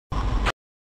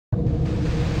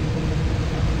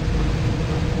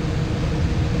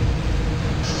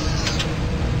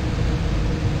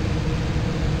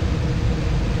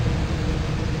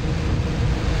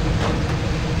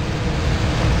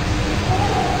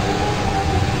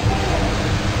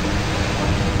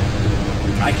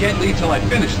can't leave till I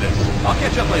finish this. I'll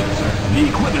catch up later, sir. The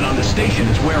equipment on the station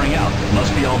is wearing out.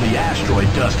 Must be all the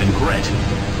asteroid dust and grit.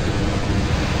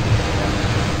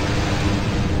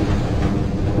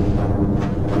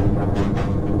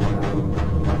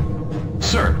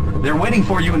 Sir, they're waiting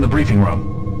for you in the briefing room.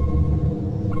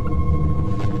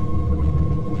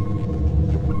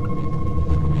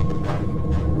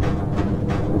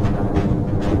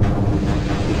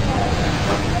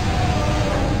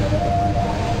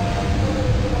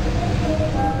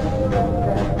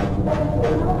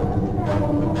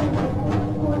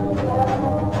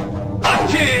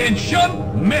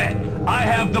 Attention, men! I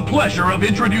have the pleasure of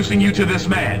introducing you to this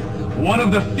man, one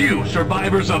of the few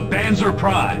survivors of Banzer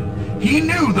Prime. He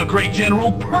knew the great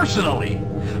general personally.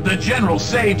 The general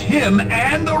saved him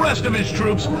and the rest of his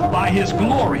troops by his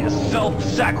glorious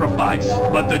self-sacrifice.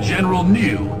 But the general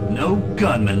knew no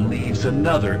gunman leaves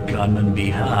another gunman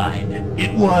behind.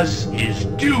 It was his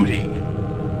duty.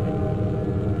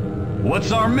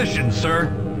 What's our mission,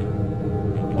 sir?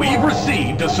 We've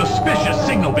received a suspicious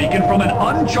signal beacon from an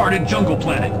uncharted jungle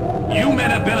planet. You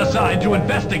men have been assigned to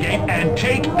investigate and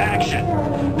take action.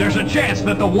 There's a chance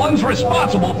that the ones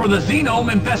responsible for the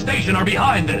Xenome infestation are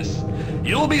behind this.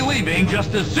 You'll be leaving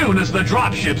just as soon as the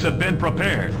dropships have been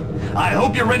prepared. I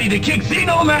hope you're ready to kick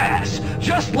Xenome ass,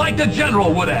 just like the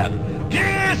General would have.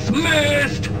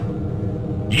 Dismissed!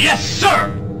 Yes,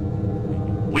 sir!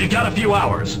 We've got a few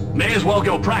hours. May as well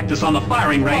go practice on the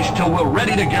firing range till we're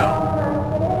ready to go.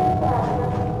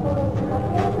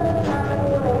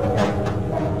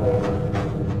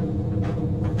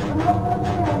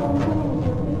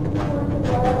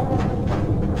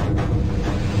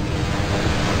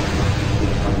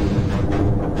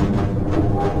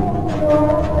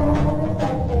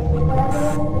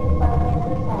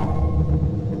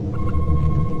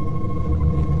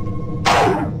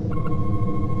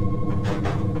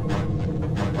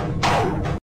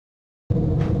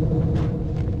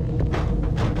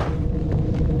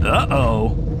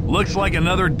 Uh-oh. Looks like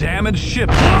another damaged ship.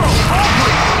 Whoa!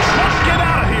 Let's get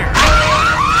out of here!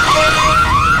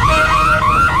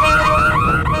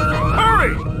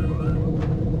 Hurry!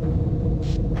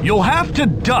 You'll have to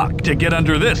duck to get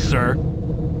under this, sir.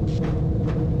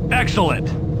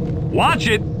 Excellent. Watch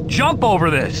it. Jump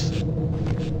over this.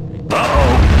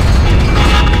 Uh-oh.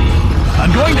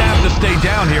 I'm going to have to stay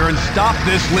down here and stop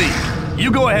this leak.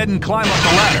 You go ahead and climb up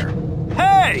the ladder.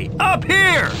 Hey! Up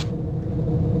here!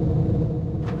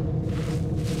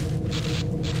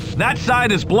 That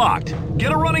side is blocked.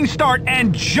 Get a running start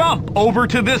and jump over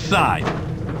to this side.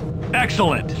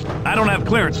 Excellent. I don't have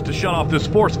clearance to shut off this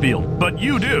force field, but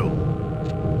you do.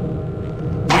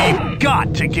 We've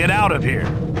got to get out of here.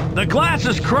 The glass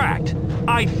is cracked.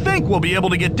 I think we'll be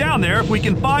able to get down there if we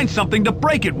can find something to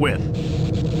break it with.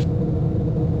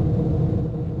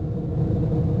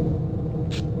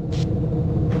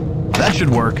 That should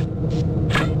work.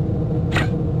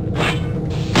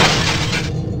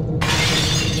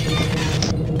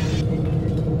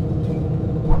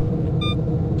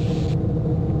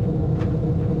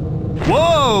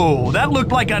 Whoa! That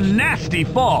looked like a nasty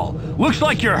fall. Looks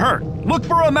like you're hurt. Look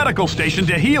for a medical station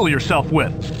to heal yourself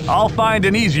with. I'll find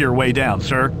an easier way down,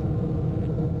 sir.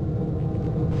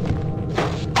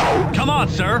 Come on,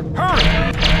 sir. Hurry!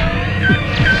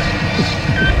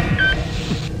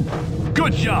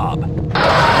 Good job.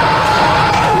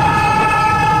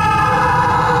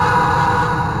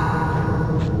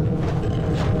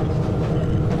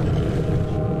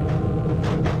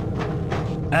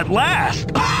 At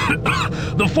last!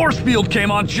 The force field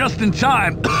came on just in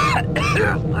time.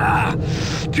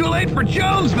 Too late for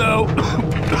Jones, though.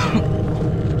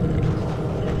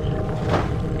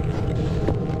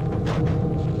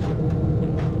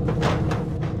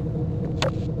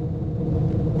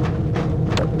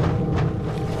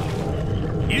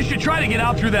 You should try to get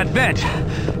out through that vent.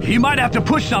 You might have to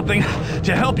push something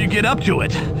to help you get up to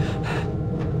it.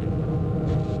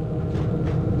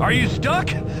 Are you stuck?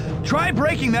 Try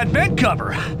breaking that vent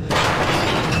cover.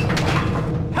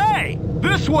 Hey,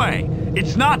 this way.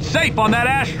 It's not safe on that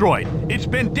asteroid. It's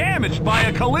been damaged by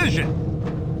a collision.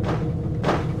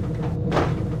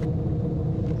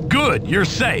 Good, you're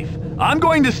safe. I'm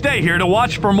going to stay here to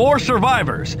watch for more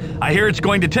survivors. I hear it's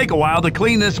going to take a while to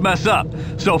clean this mess up,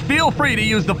 so feel free to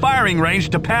use the firing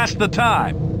range to pass the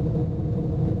time.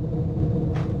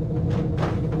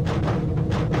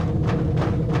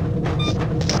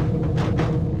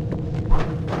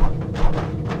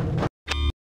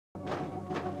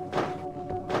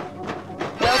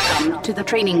 Welcome to the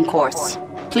training course.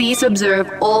 Please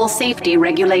observe all safety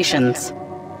regulations.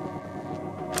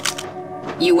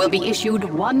 You will be issued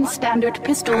one standard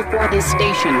pistol for this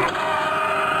station.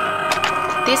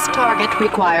 This target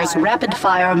requires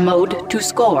rapid-fire mode to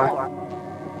score.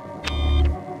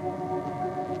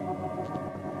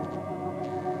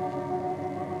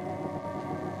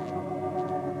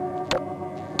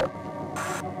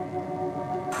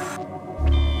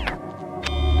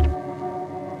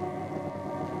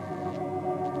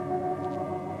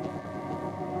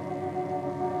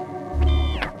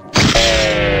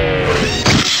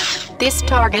 This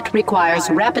target requires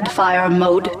rapid-fire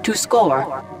mode to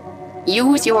score.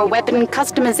 Use your weapon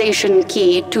customization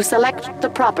key to select the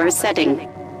proper setting.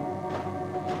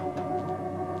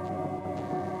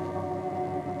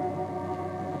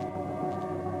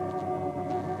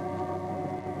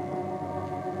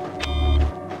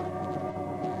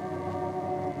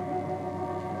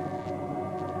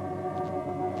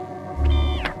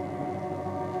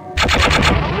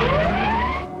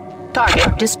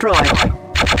 Target destroyed.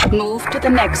 Move to the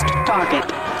next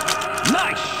target.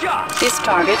 Nice shot! This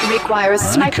target requires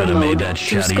sniper Could have made mode that to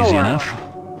shot easy score. enough.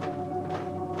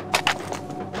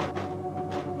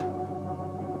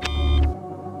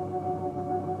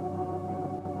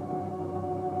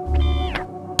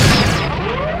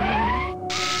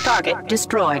 Target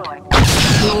destroyed.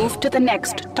 Move to the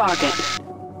next target.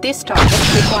 This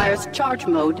target requires charge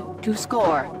mode to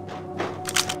score.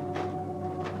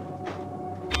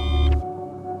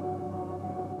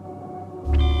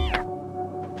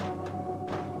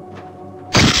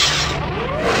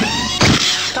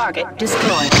 Target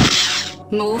destroyed.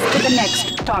 Move to the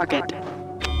next target.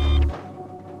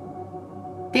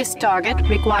 This target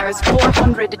requires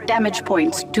 400 damage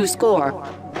points to score.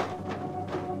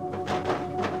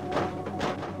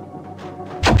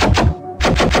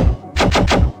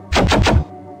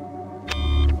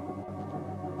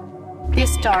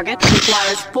 This target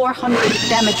requires 400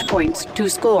 damage points to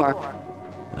score.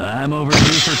 I'm overdue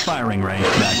for firing range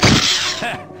practice.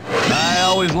 I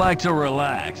always like to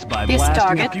relax by This blasting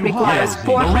target a few requires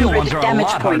holes. The real 400 ones are a damage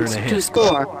lot harder points to to hit.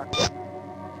 score.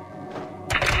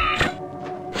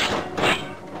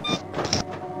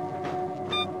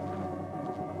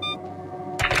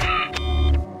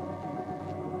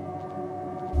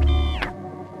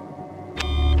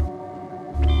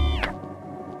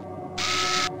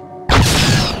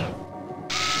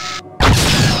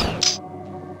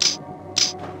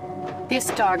 This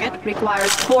target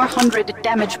requires 400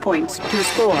 damage points to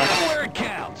score. Where it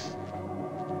counts!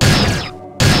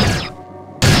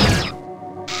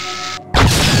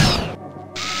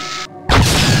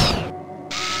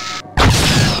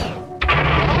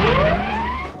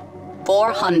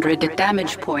 .400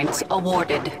 damage points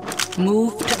awarded.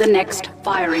 Move to the next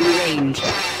firing range.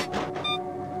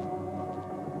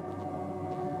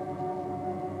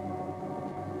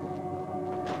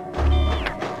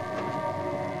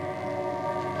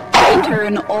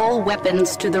 Return all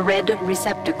weapons to the red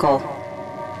receptacle.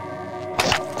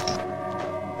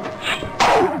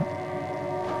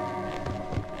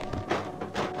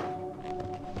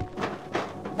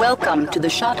 Welcome to the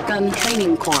shotgun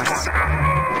training course.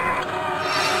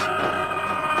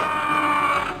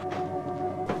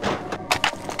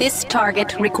 This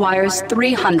target requires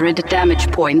 300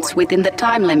 damage points within the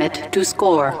time limit to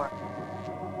score.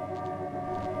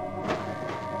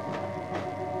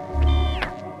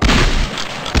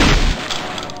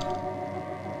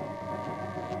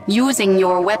 Using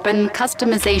your weapon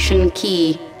customization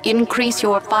key, increase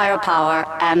your firepower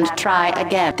and try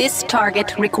again. This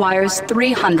target requires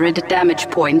 300 damage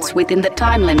points within the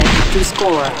time limit to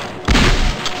score.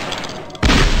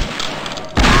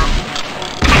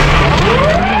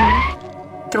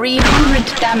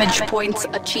 .300 damage points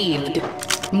achieved.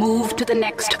 Move to the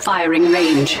next firing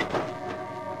range.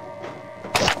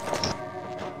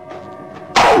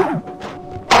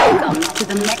 Welcome to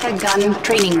the Mecha Gun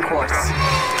training course.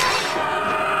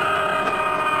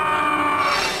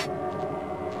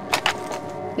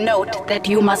 Note that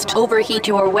you must overheat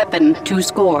your weapon to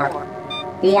score.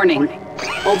 Warning: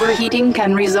 overheating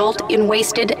can result in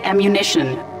wasted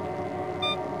ammunition.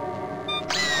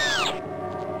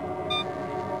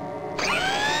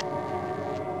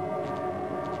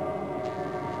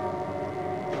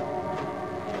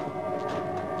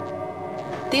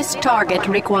 This target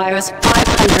requires 500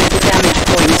 damage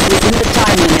points within the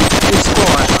time limit to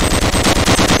score.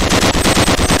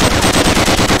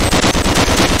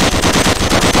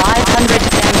 500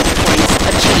 damage points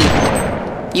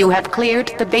achieved. You have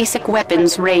cleared the basic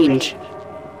weapons range.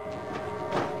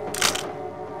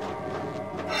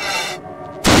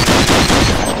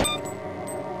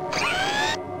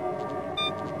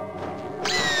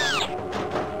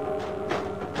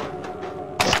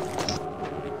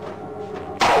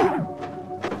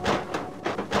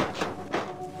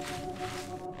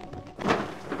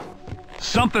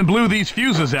 Something blew these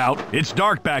fuses out. It's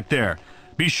dark back there.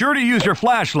 Be sure to use your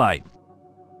flashlight.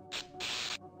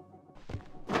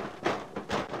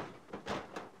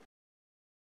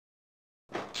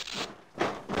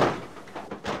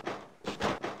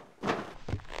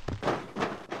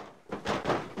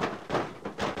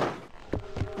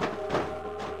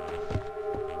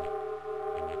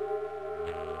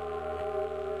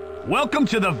 Welcome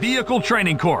to the vehicle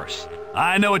training course.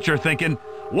 I know what you're thinking.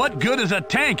 What good is a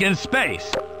tank in space?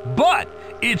 But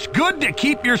it's good to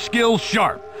keep your skills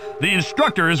sharp. The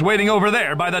instructor is waiting over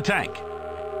there by the tank.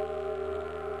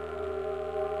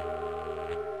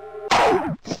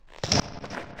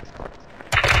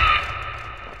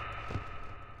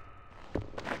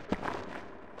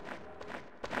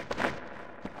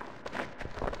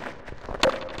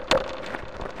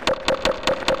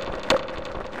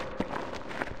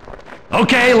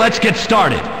 Okay, let's get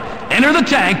started. Enter the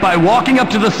tank by walking up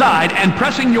to the side and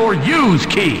pressing your use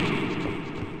key.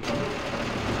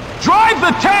 Drive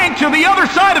the tank to the other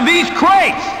side of these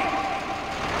crates!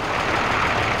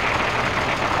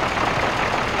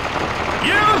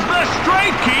 Use the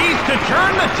straight keys to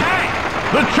turn the tank.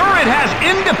 The turret has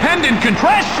independent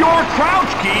control. Press your crouch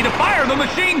key to fire the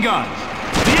machine guns.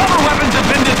 The other weapons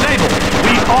have been disabled.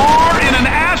 We are in an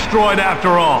asteroid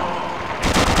after all.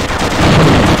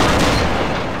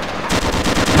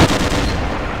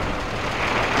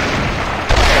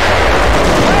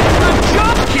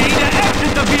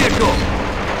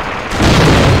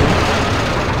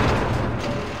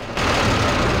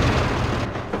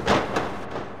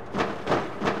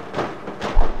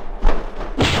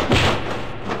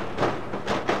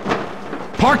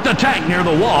 Park the tank near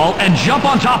the wall and jump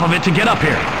on top of it to get up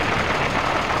here.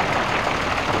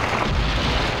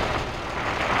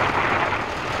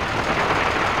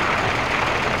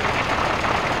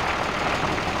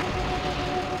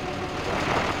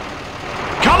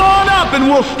 Come on up and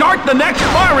we'll start the next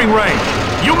firing range.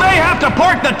 You may have to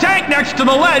park the tank next to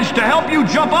the ledge to help you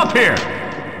jump up here.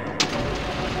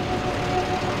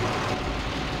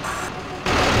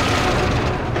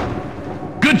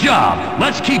 Good job.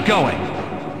 Let's keep going.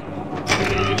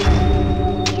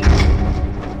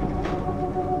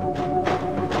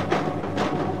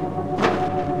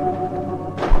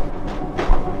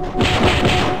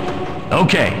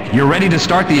 Okay, you're ready to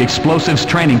start the explosives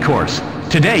training course.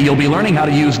 Today you'll be learning how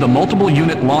to use the multiple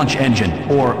unit launch engine,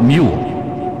 or MULE.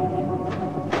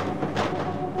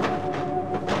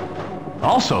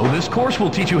 Also, this course will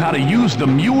teach you how to use the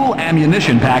MULE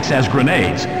ammunition packs as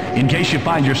grenades, in case you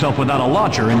find yourself without a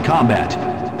launcher in combat.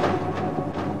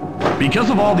 Because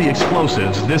of all the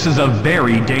explosives, this is a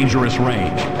very dangerous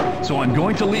range. So I'm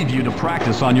going to leave you to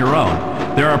practice on your own.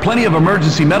 There are plenty of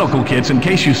emergency medical kits in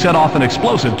case you set off an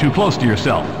explosive too close to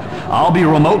yourself. I'll be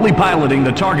remotely piloting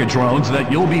the target drones that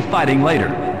you'll be fighting later.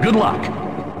 Good luck.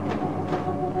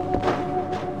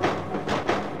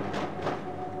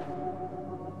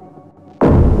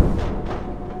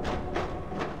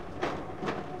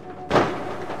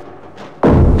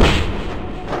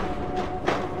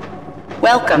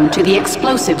 Welcome to the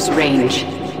explosives range.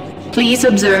 Please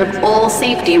observe all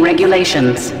safety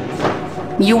regulations.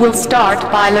 You will start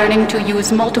by learning to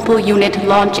use multiple unit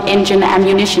launch engine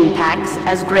ammunition packs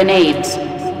as grenades.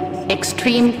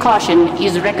 Extreme caution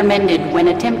is recommended when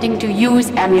attempting to use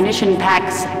ammunition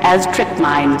packs as trip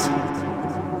mines.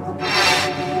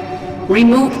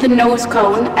 Remove the nose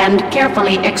cone and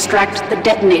carefully extract the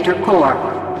detonator core.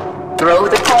 Throw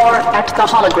the core at the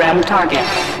hologram target.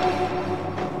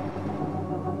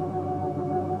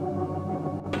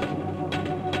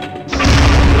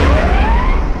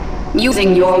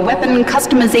 Using your weapon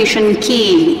customization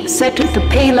key, set the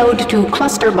payload to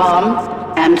cluster bomb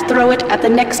and throw it at the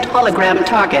next hologram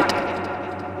target.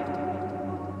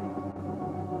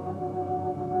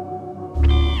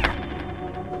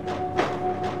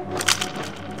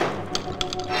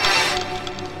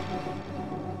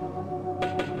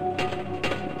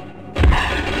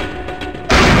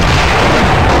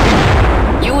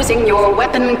 Using your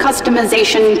weapon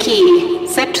customization key,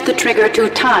 set the trigger to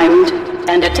timed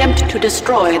and attempt to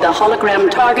destroy the hologram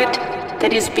target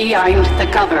that is behind the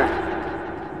cover.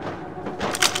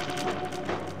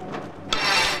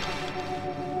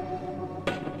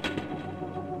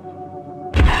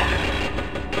 You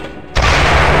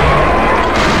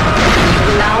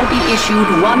will now be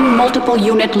issued one multiple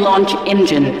unit launch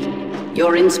engine.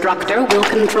 Your instructor will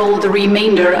control the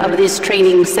remainder of this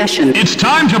training session. It's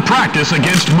time to practice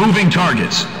against moving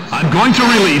targets. I'm going to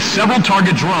release several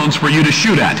target drones for you to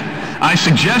shoot at. I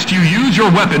suggest you use your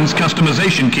weapon's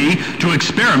customization key to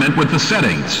experiment with the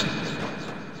settings.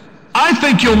 I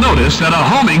think you'll notice that a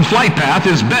homing flight path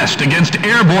is best against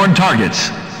airborne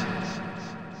targets.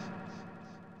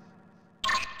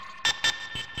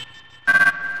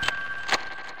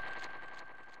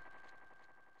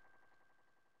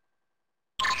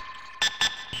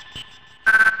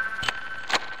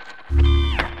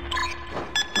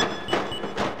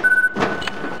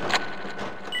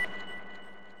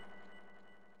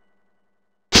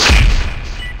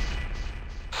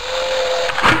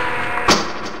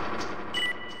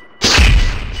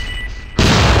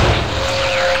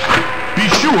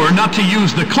 Not to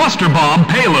use the cluster bomb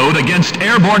payload against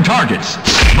airborne targets,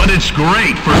 but it's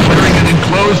great for clearing an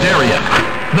enclosed area.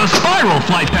 The spiral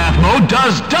flight path mode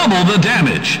does double the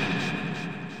damage.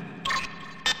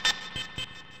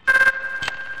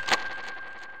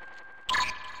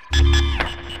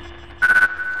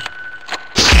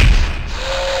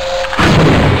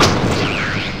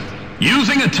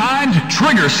 Using a timed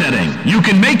trigger setting, you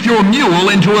can make your mule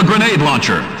into a grenade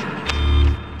launcher.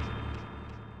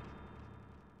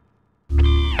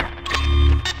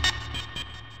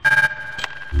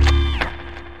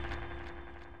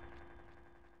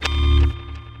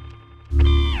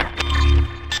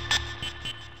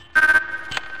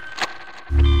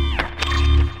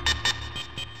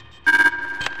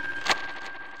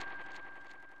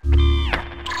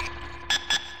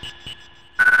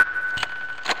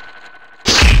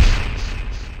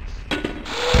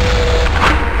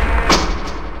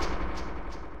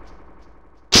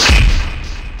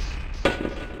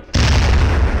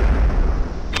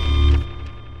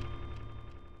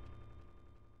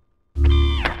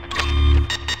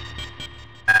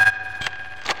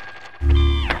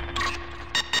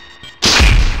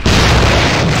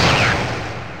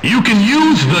 You can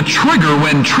use the trigger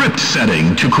when tripped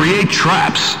setting to create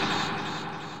traps.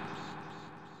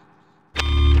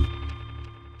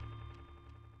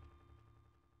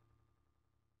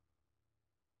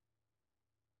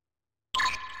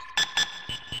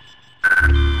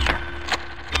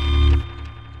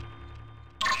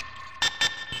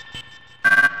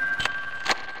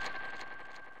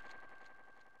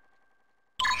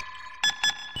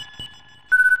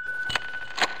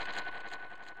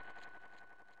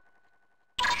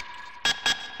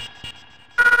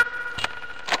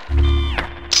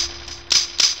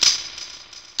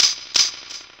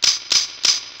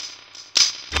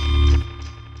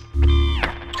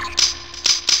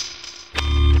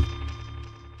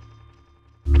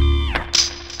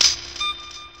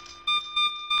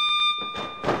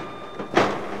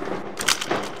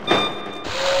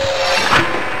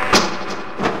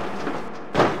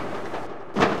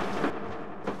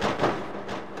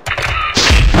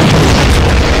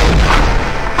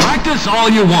 Practice all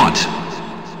you want.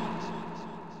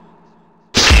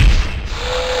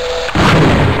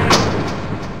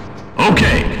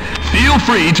 Okay, feel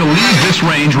free to leave this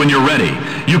range when you're ready.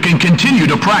 You can continue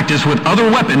to practice with other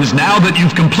weapons now that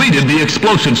you've completed the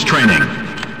explosives training.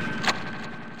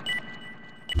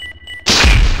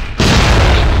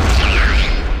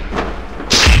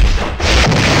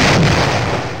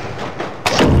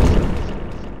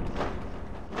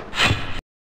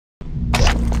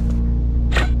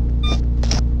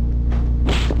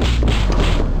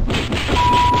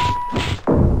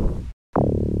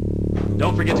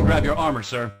 Don't forget to grab your armor,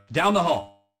 sir. Down the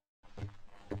hall.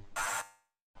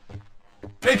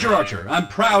 Major Archer, I'm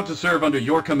proud to serve under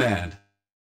your command.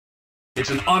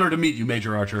 It's an honor to meet you,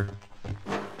 Major Archer.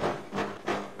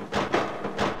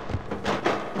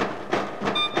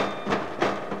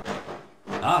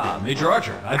 Ah, Major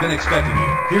Archer, I've been expecting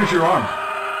you. Here's your armor.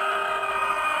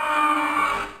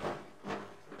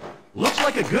 Looks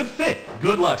like a good fit.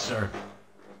 Good luck, sir.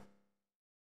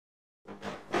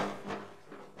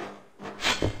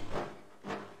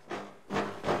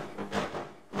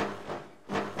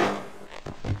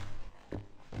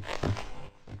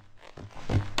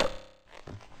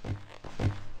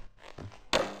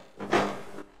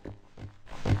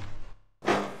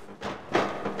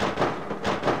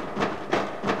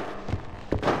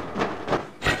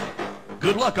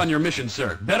 Good luck on your mission,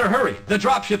 sir. Better hurry. The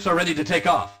dropships are ready to take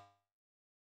off.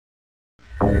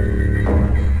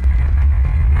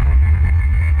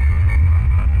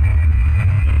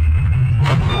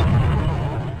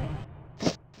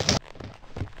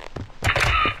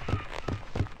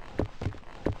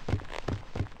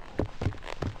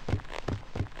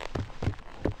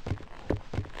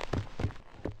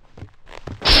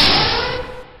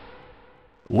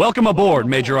 Welcome aboard,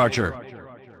 Major Archer.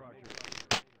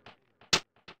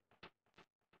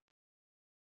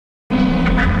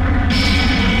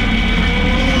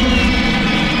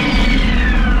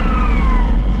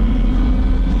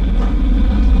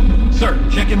 Sir,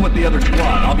 check in in with the other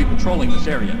squad. I'll be patrolling this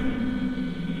area.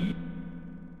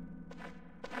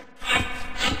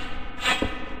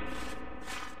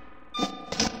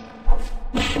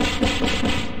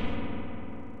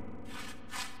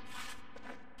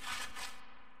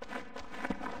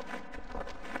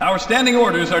 Our standing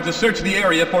orders are to search the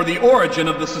area for the origin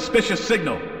of the suspicious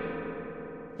signal.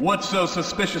 What's so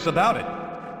suspicious about it?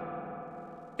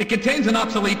 It contains an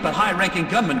obsolete but high-ranking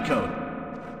gunman code.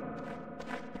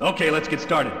 Okay, let's get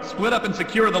started. Split up and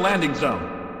secure the landing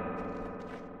zone.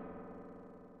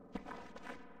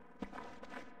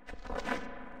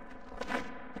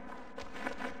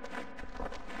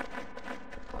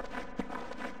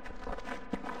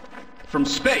 From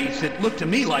space, it looked to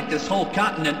me like this whole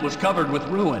continent was covered with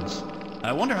ruins.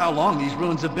 I wonder how long these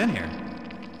ruins have been here.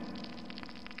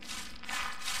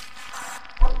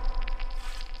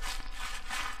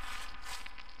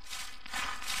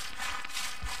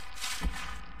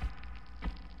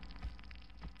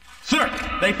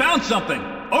 Sir, they found something!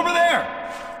 Over there!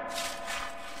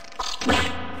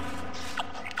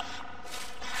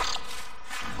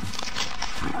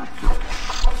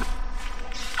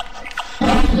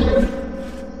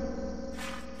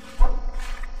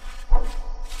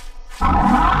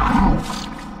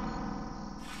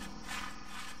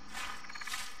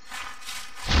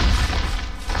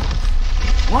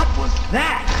 What was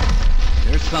that?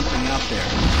 There's something out there,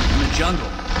 in the jungle.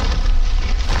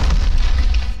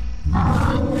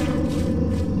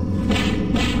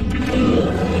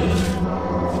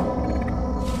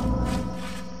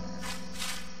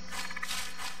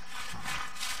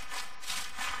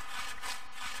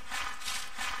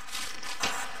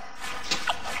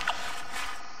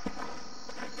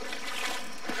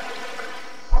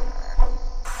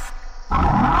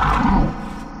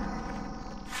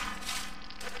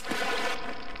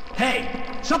 Hey,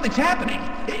 something's happening.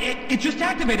 It just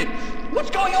activated.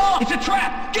 What's going on? It's a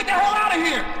trap. Get the hell out of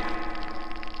here!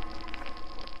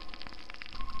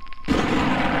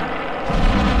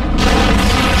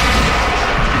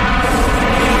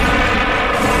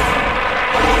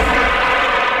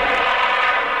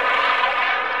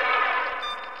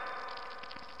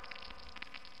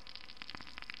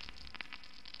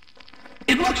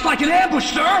 It looks like an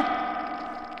ambush, sir!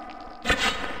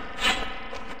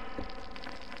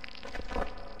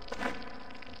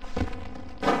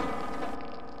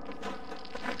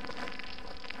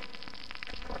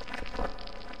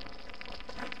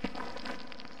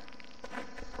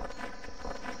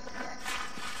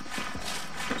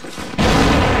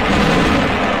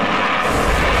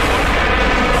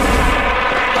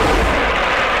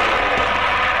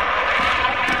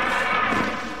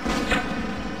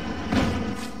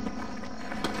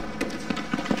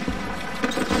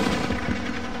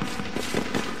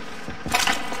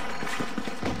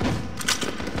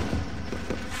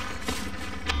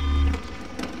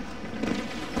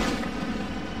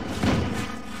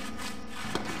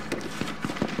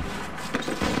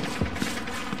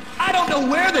 I don't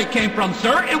know where they came from,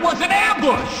 sir. It was an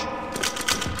ambush!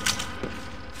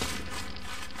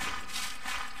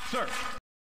 Sir.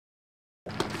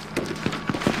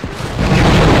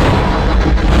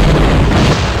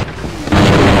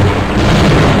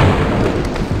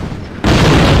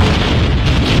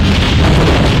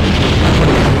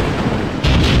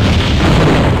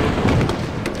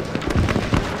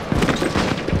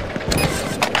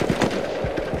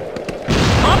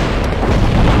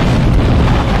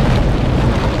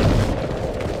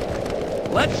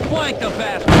 Let's flank the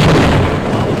bastard!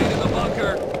 Follow me to the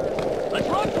bunker. Let's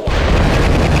run for it!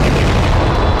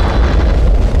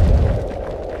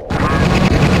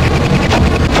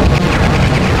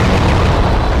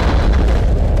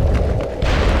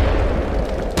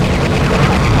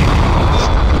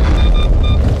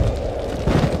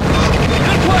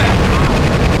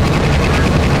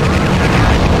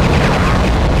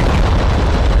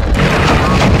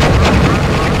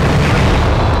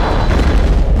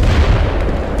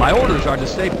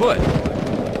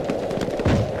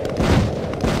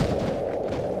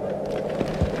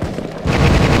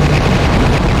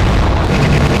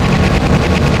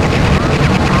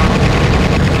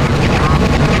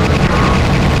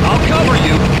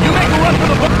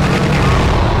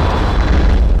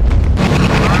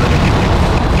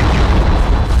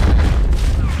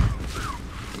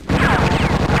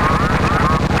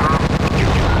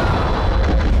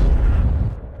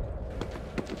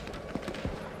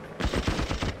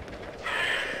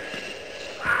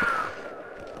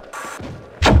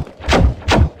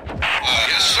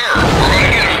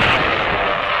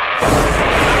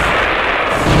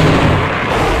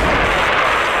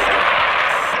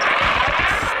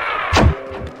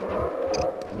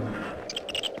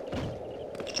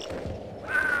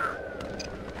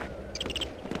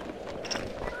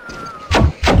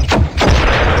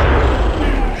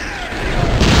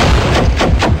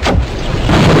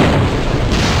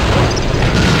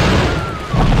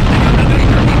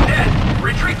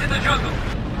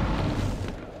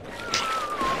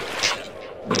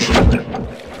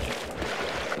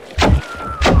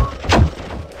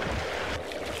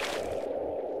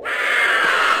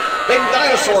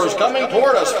 coming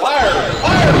toward us. Fire!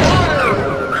 Fire! Fire!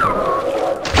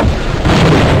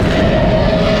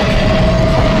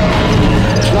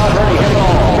 It's not hurting him at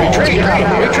all. Retreat!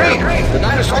 Retreat! The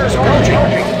dinosaur is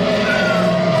approaching.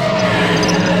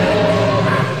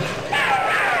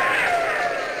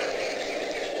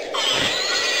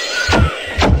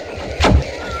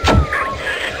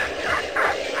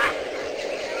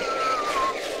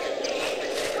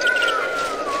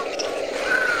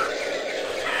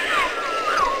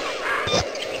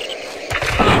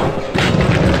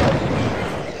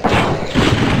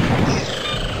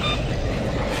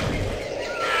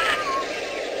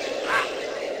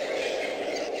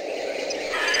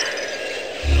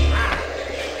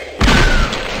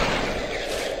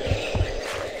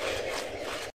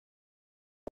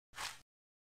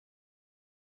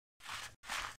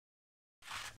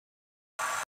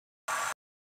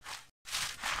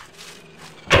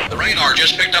 The radar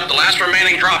just picked up the last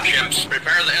remaining dropships.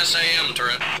 Prepare the SAM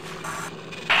turret.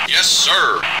 Yes,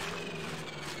 sir.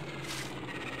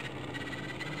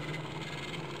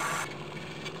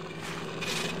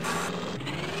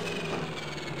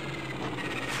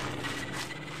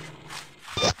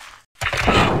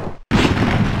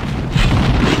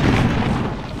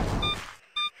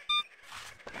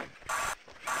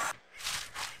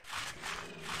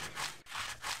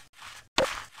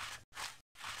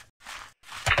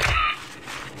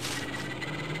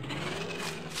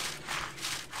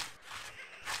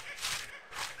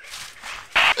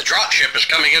 The dropship is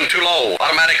coming in too low.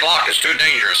 Automatic lock is too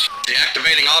dangerous.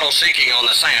 Deactivating auto-seeking on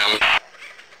the SAM.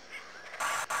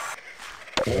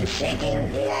 Seeking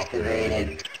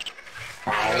deactivated.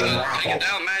 Firing rocket. Take it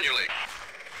down manually.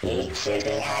 Heat should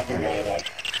be activated.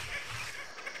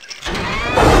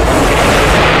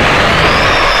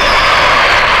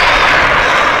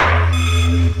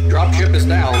 Dropship is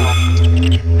down.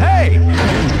 Hey!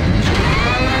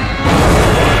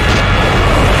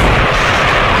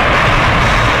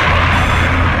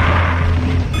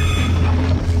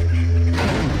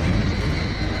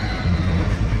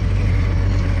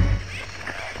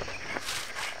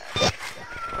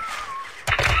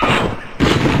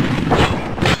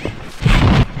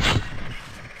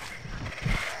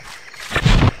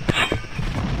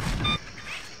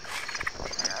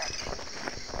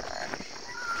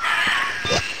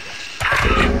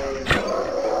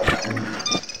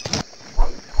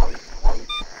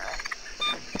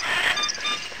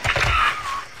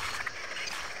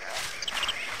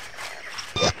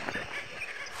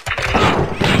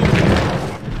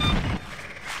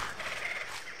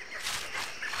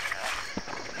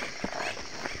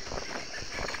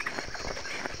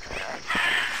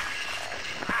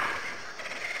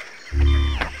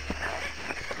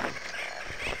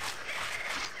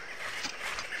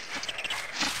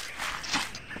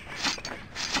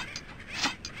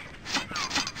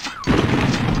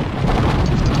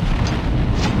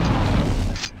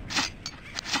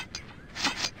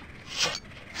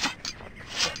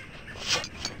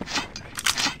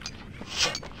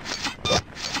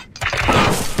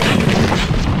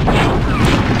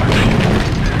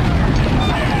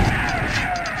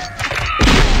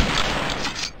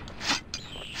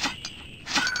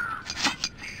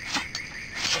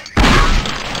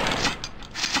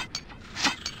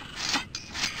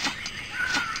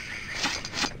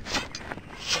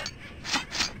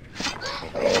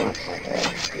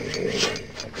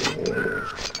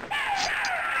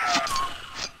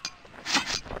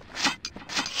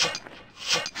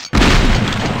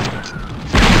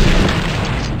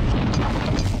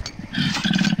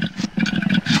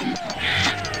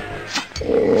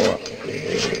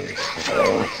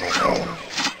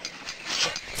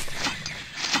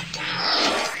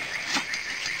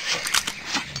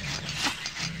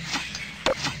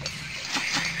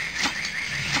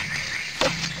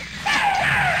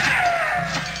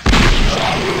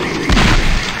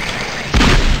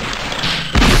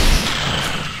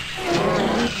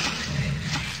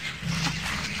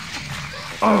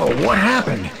 Oh, what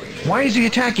happened? Why is he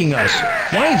attacking us?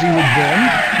 Why is he with them?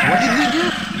 What did we do?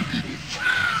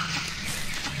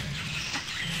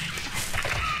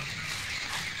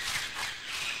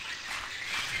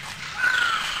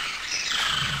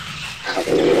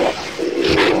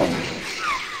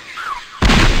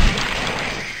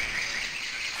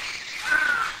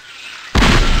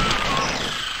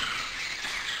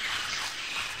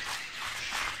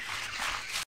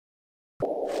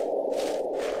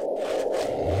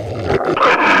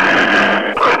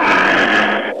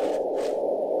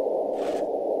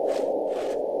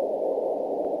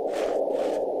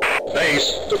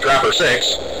 Base to Trapper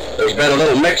 6. There's been a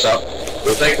little mix-up.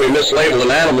 We think we mislabeled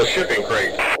an animal shipping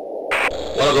crate.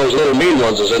 One of those little mean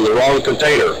ones is in the wrong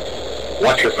container.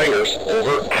 Watch your fingers.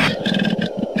 Over.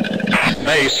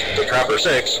 Base to Trapper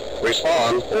 6.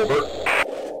 Respawn. Over.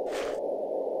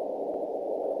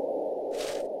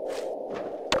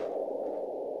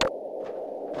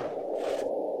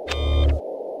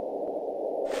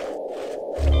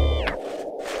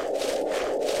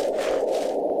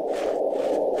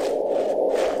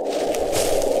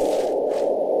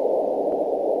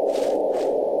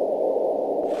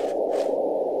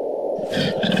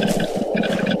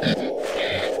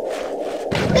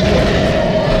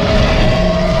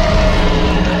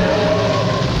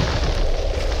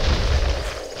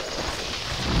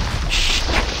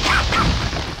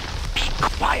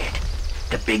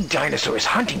 The big dinosaur is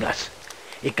hunting us.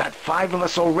 It got 5 of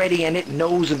us already, and it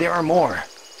knows there are more.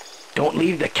 Don't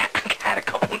leave the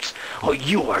catacombs, or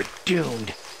you are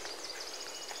doomed.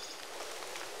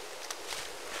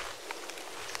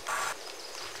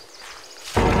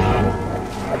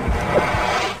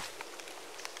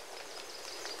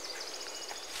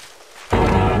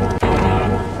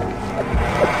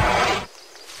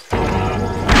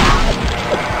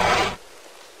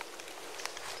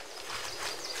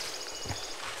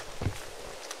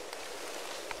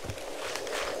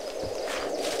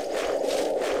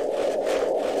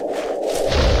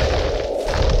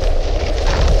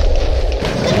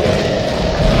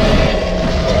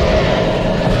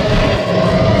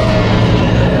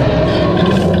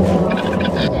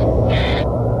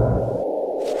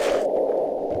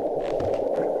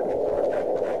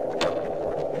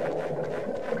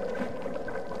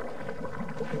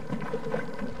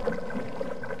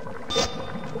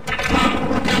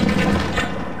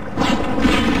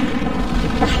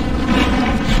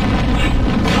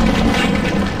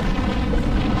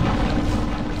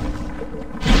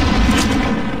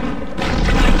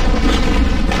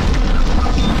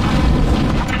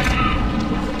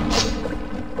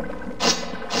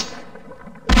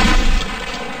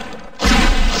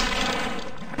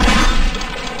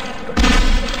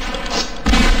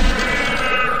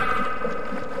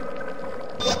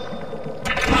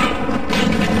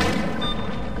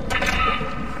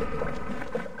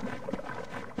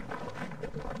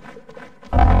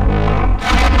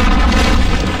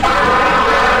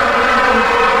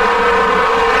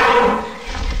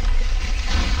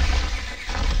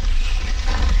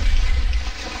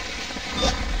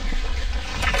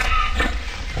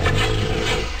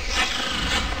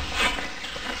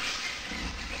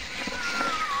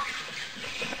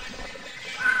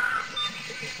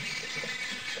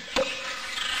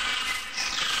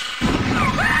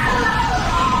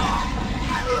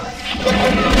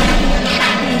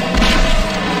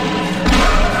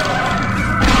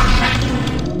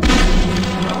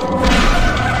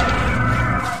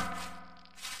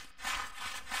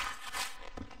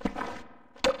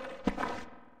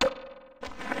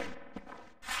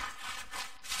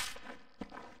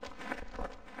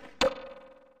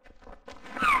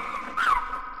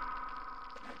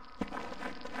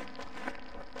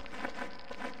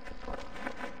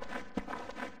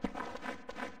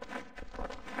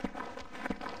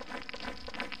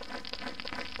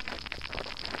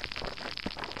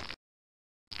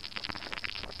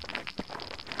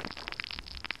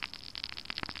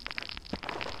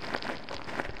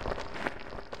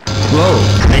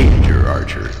 Hello, Major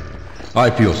Archer. I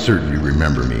feel certain you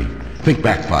remember me. Think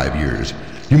back 5 years.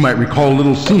 You might recall a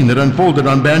little scene that unfolded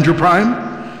on Banjo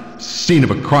Prime. Scene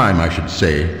of a crime, I should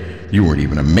say. You weren't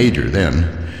even a major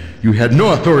then. You had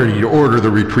no authority to order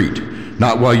the retreat,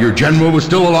 not while your general was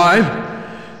still alive.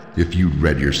 If you'd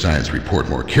read your science report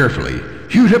more carefully,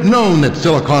 you'd have known that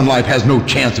Silicon life has no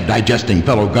chance of digesting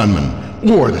fellow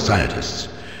gunmen or the scientists.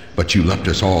 But you left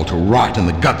us all to rot in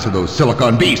the guts of those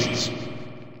Silicon beasts.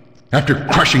 After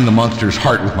crushing the monster's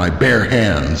heart with my bare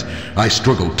hands, I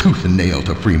struggled tooth and nail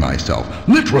to free myself.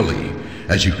 Literally.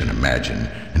 As you can imagine,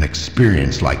 an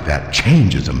experience like that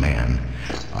changes a man.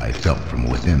 I felt from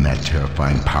within that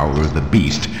terrifying power of the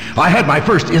beast. I had my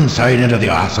first insight into the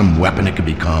awesome weapon it could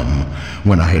become.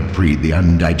 When I had freed the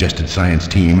undigested science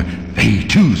team, they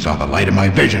too saw the light of my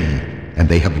vision. And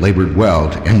they have labored well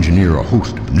to engineer a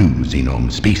host of new xenome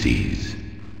species.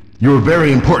 You're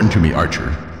very important to me,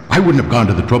 Archer. I wouldn't have gone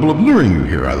to the trouble of luring you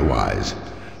here otherwise.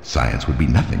 Science would be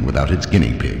nothing without its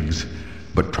guinea pigs.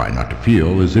 But try not to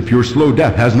feel as if your slow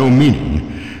death has no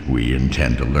meaning. We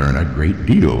intend to learn a great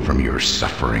deal from your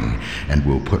suffering, and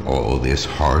we'll put all this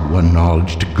hard-won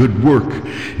knowledge to good work,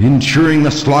 ensuring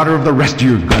the slaughter of the rest of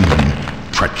your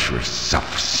gunmen, treacherous,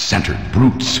 self-centered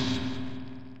brutes.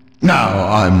 Now,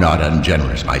 I'm not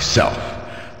ungenerous myself.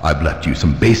 I've left you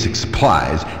some basic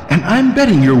supplies, and I'm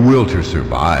betting your will to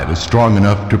survive is strong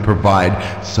enough to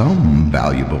provide some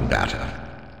valuable data.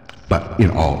 But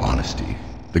in all honesty,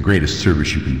 the greatest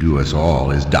service you can do us all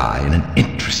is die in an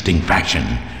interesting fashion.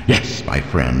 Yes, my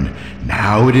friend,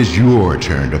 now it is your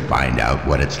turn to find out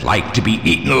what it's like to be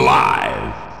eaten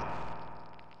alive.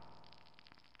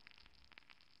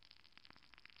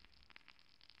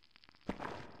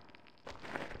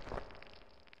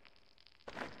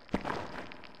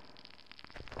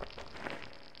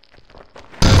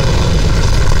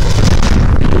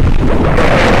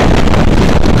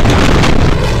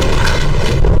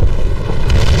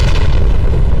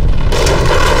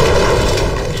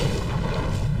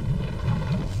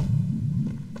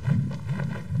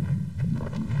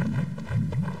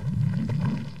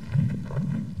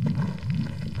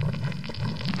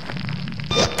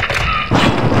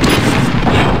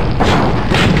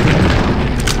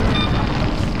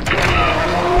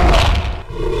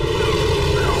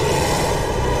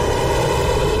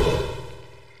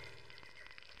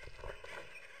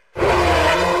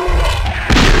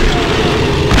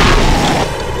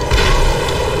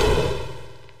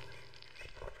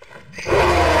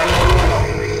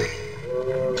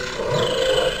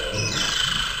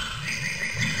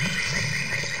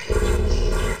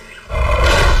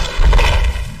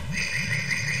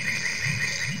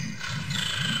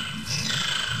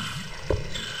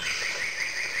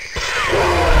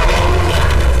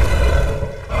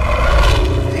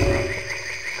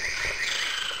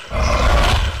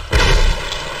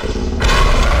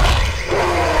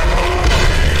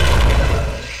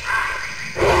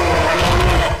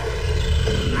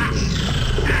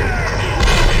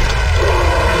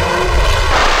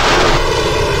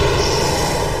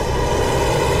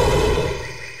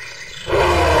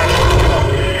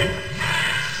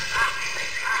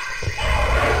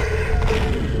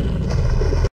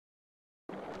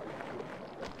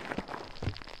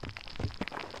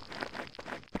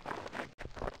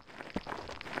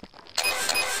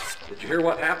 Did you hear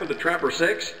what happened to Trapper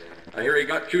 6? I hear he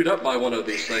got chewed up by one of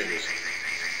these things.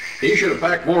 He should have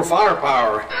packed more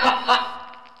firepower.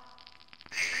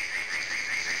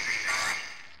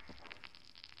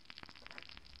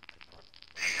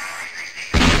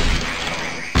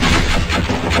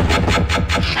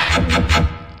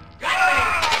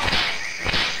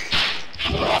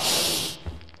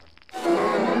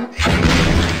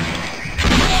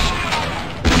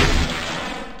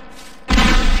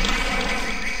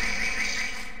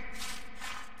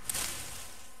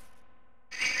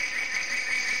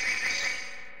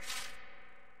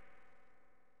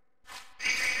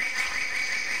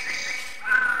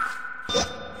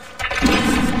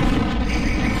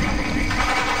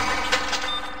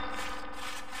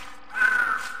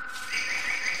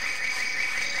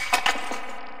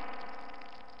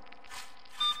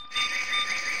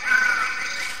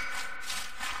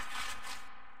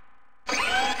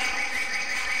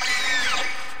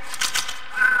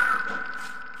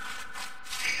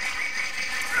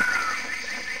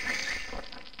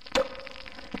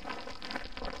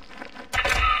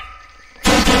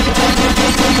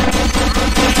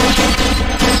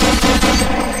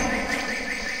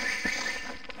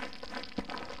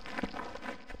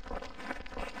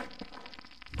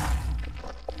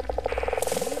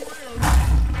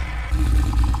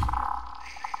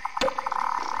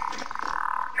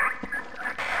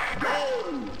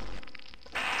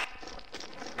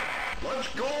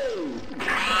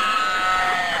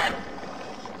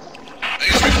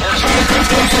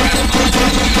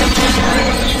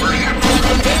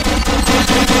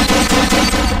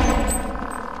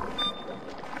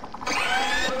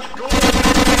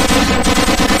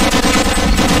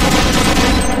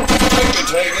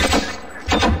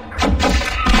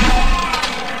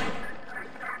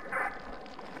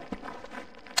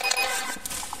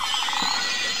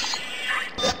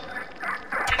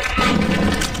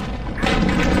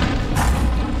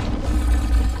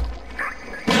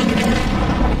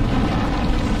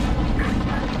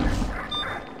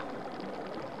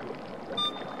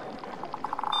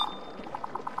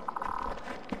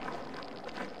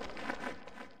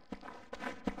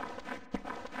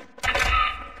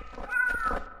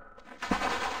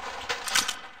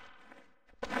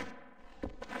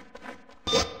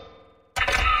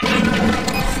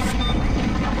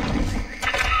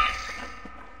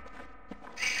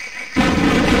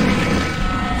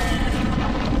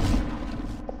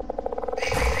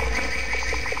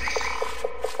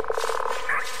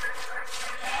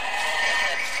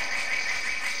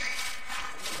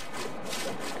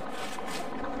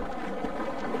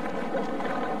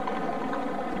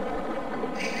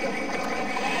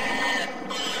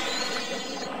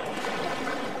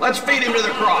 Let's feed him to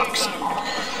the crocs.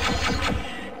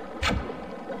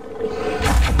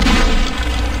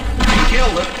 He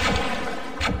killed it.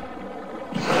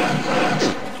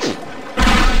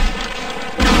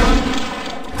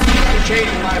 I'm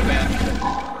changing my bet.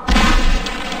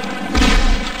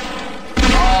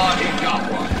 Oh, he got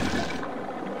one.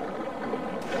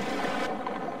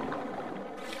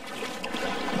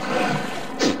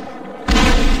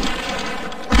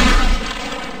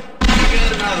 He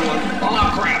got another one.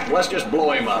 Oh, crap. Let's just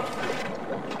blow him up.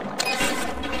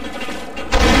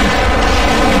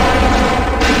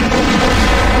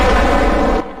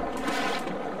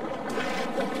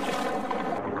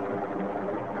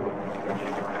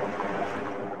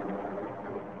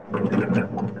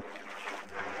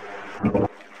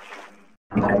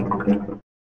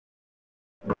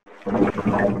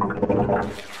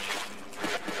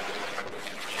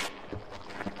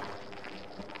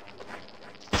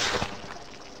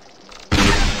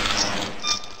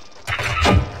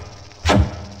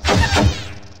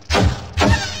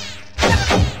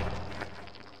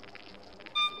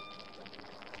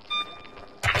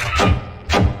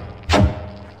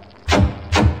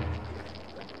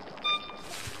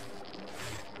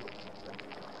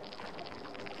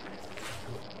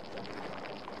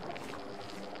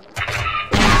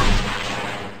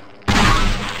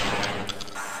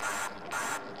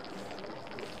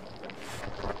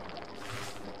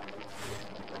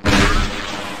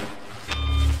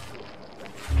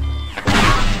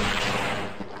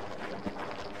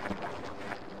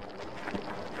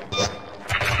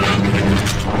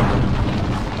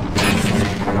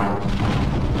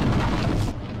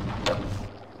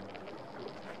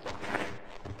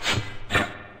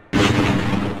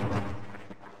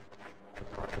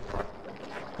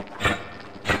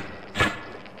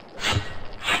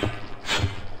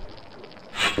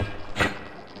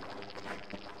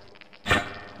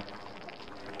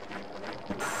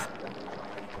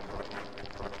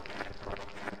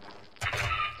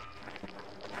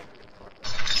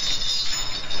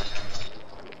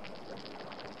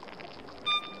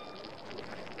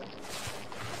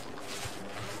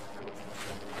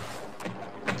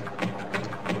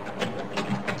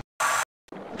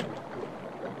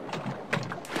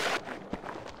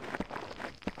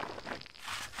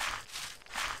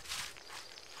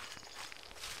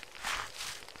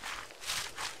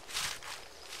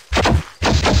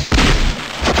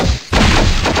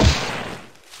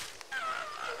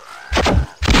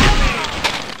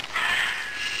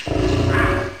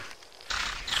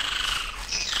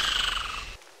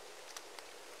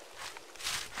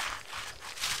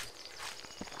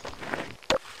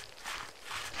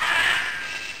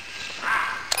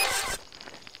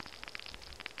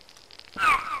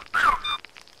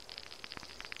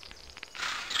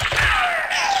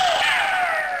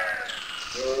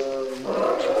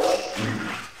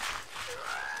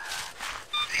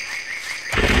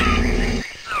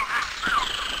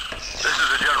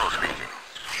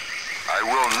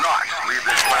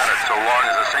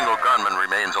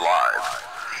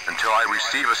 Until I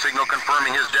receive a signal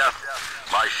confirming his death,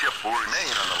 my ship will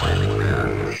remain on the landing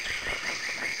pad.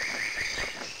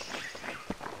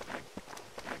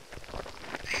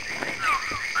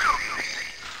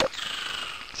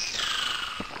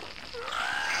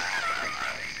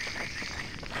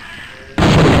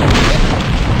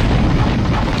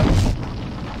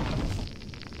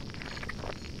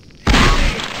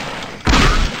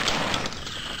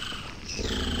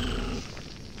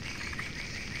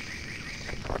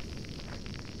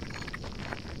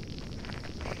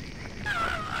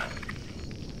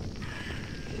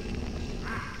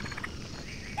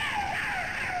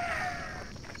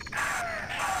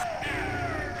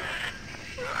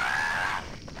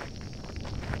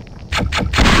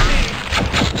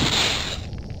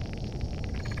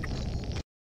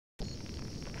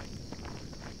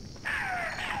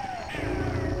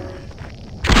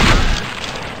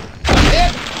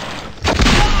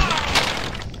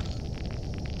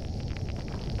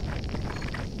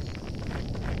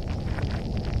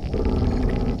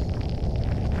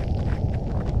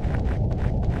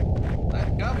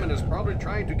 Is probably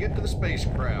trying to get to the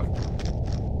spacecraft.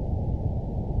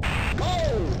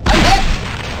 Oh! I'm hit!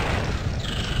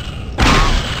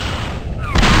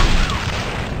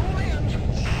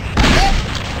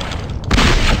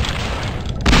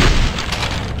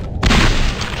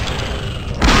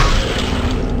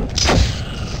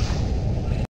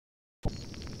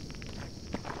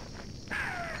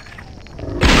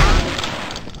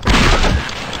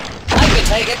 I can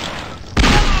take it.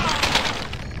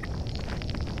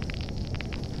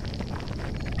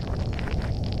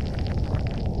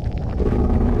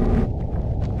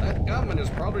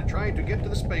 trying to get to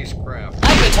the spacecraft.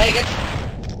 I can take it.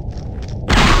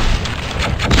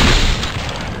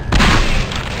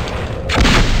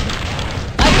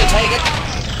 I can take it.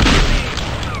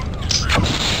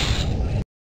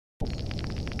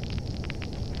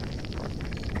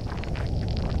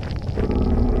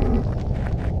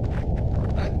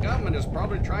 That gunman is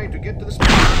probably trying to get to the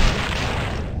spacecraft.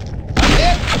 I'm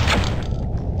hit.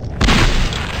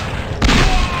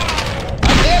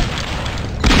 I'm hit.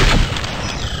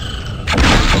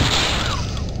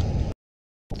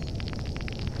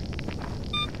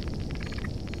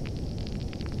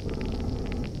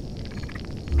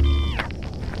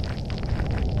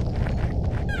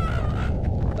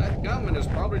 That gunman is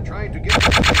probably trying to get to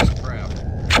the spacecraft.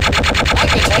 I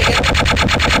can take it.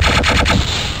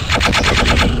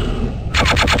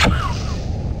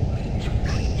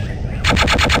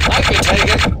 I can take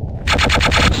it.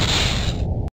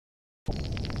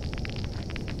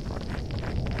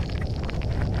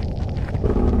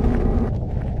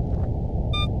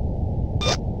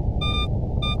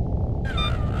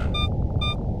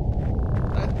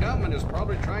 That gunman is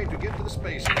probably trying to get to the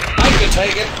spacecraft. I can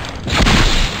take it.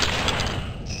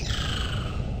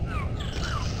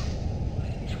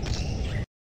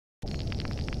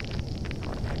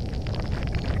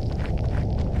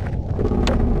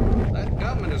 That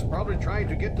gunman is probably trying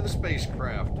to get to the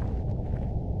spacecraft.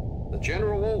 The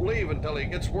general won't leave until he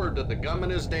gets word that the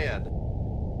gunman is dead.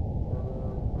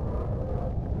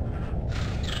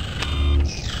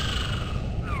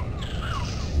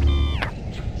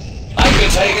 I can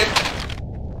take it.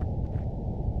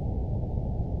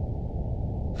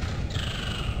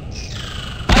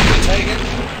 I can take it.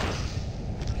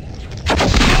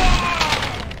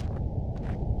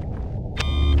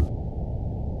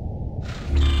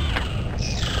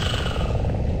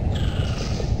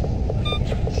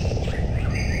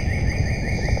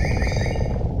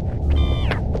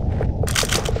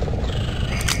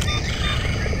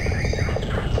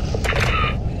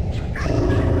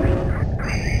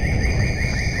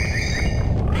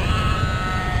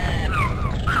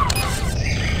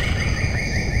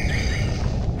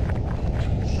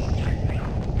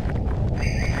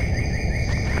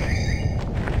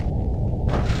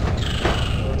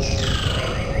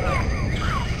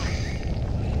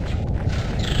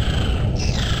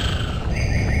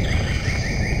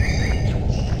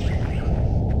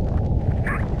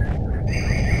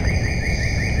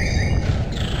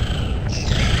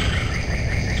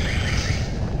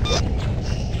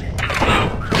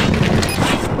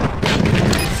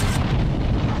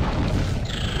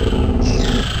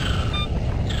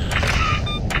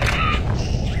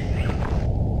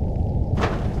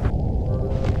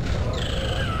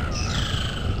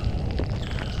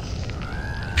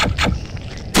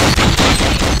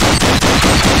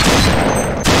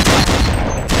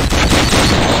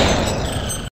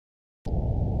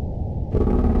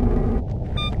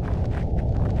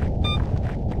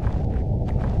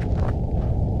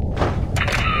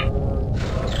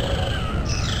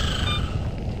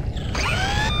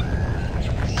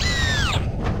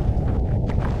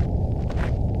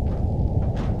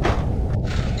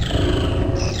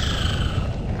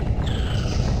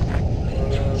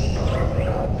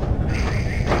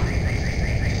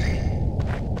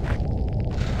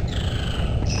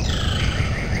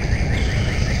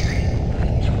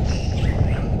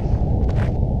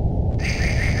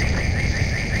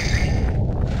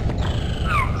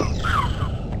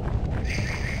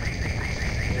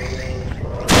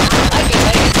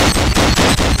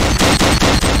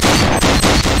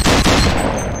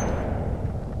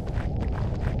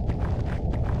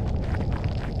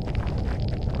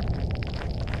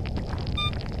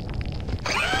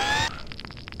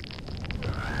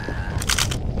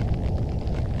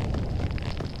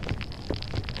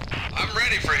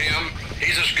 For him,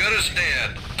 he's as good as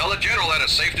dead. Tell the general that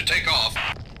it's safe to take off.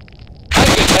 I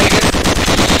can take it.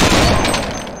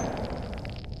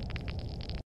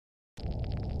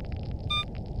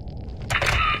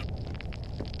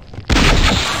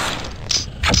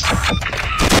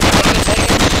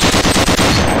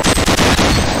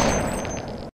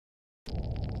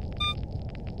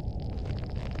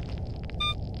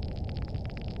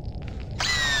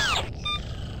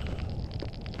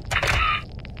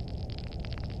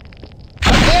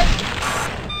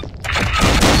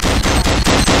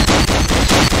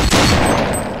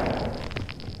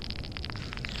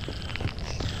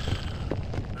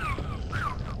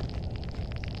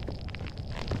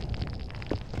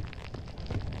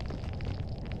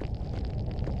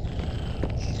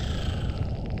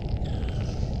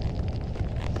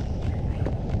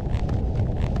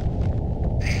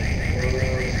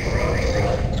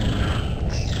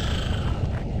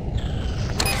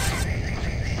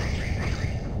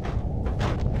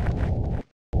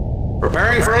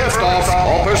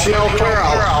 Personnel clear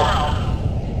out.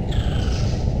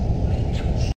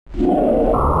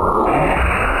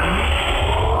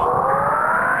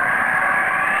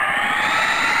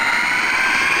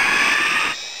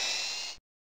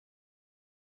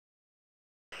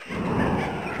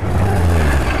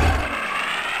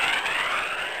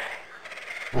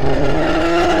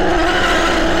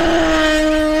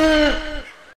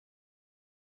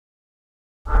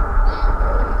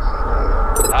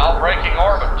 Now breaking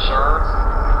orbit, sir.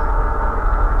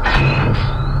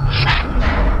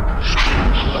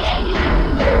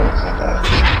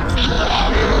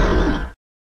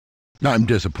 I'm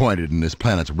disappointed in this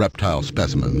planet's reptile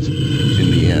specimens.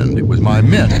 In the end, it was my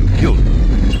men who killed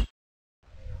them.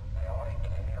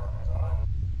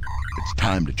 It's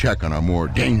time to check on our more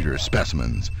dangerous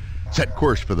specimens. Set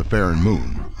course for the Farron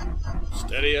Moon.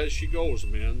 Steady as she goes,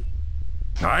 men.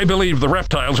 I believe the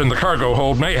reptiles in the cargo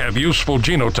hold may have useful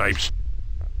genotypes.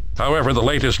 However, the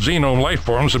latest genome life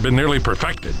forms have been nearly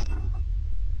perfected.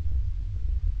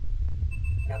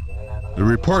 The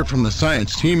report from the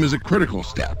science team is a critical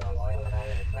step.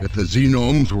 If the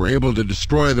xenomes were able to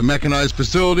destroy the mechanized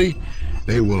facility,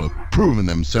 they will have proven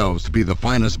themselves to be the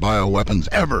finest bioweapons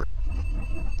ever.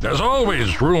 There's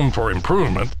always room for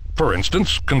improvement. For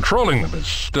instance, controlling them is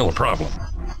still a problem.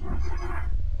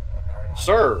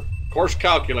 Sir, course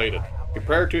calculated.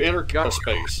 Prepare to enter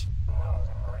space.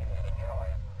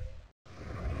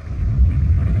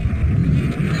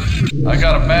 I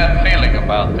got a bad feeling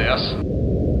about this.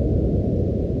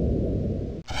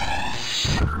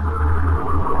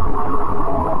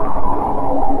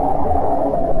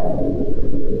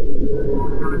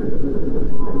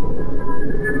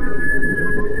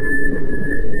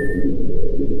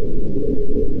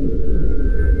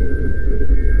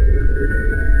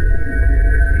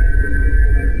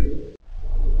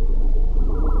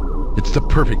 It's the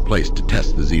perfect place to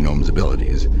test the xenome's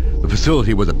abilities. The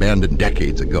facility was abandoned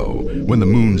decades ago, when the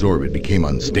moon's orbit became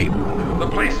unstable. The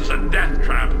place is a death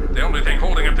trap. The only thing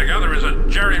holding it together is a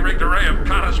jerry-rigged array of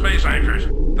Kata space anchors.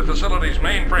 The facility's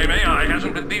mainframe AI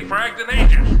hasn't been defragged in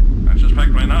ages. I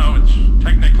suspect by now it's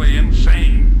technically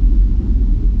insane.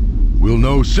 We'll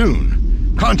know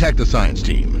soon. Contact the science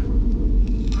team.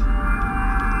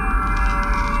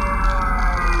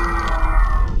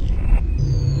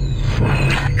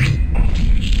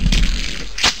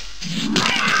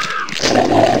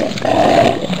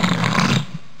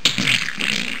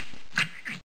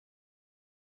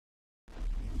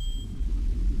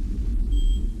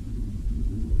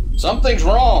 Something's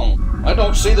wrong. I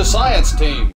don't see the science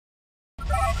team.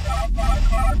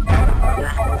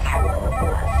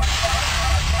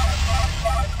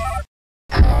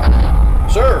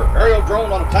 Sir, aerial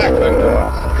drone on attack vector.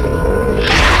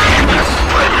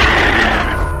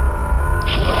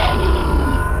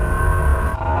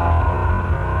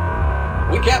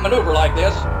 We can't maneuver like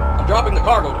this. I'm dropping the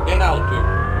cargo to gain altitude.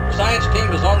 The science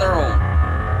team is on their own.